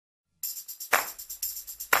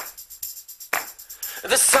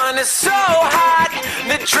The sun is so hot,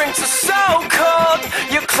 the drinks are so cold,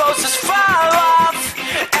 your clothes just fall off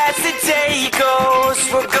as the day goes.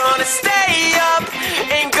 We're gonna stay up,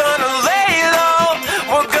 ain't gonna lay low,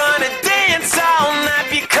 we're gonna dance all night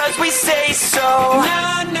because we say so.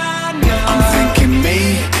 No, no, no. I'm thinking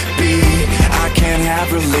maybe I can't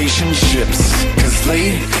have relationships, 'cause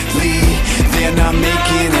lately they're not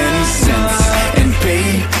making any sense. And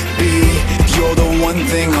baby, you're the one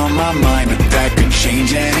thing on my mind, but that could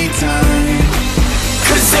change anytime.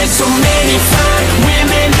 'Cause there's so many fine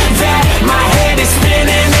women that my head is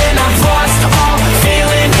spinning, and I've lost all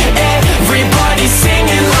feeling. Everybody's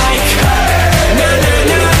singing like na na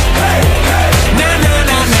na, na na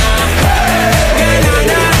na na, na na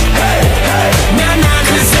na, na na.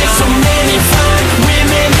 'Cause there's so many fine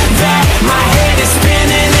women that my head is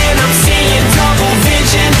spinning, and I'm seeing double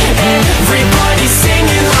vision. Everybody's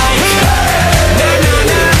singing like na na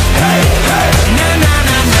na, na na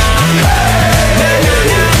na na, na na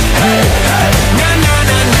na, na na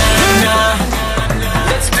na na.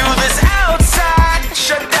 Let's do this outside,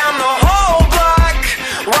 shut down the whole block,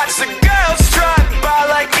 watch the girls strut by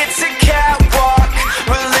like it's a catwalk.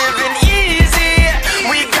 We're living easy,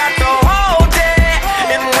 we got the whole day,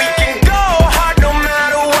 and we can go hard no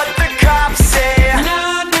matter what the cops say. No,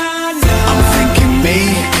 no, no. I'm thinking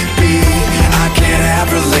maybe I can't have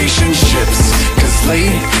relationships, 'cause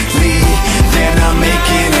lately they're not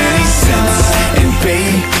making any sense. And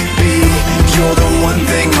baby, you're the one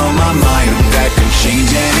thing on my mind that could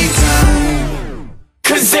change anytime.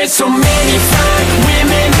 'Cause there's so many fine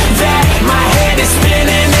women that my head is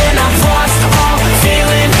spinning, and I've lost all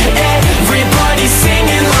feeling. Everybody's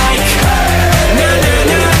singing like na na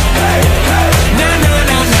na, na na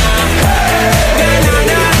na na, na na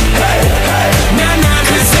na, na na.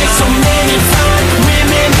 'Cause there's so many fine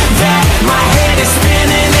women that my head is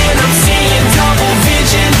spinning, and I'm seeing double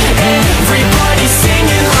vision. Everybody's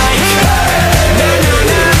singing like na na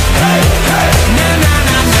na, na na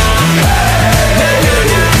na na, na na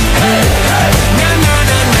na, na na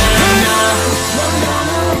na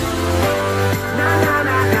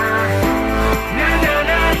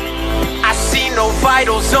na, I see no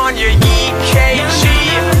vitals on your EKG.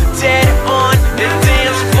 Dead on the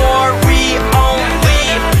dance floor, we only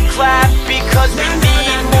clap because we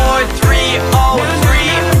need more. 3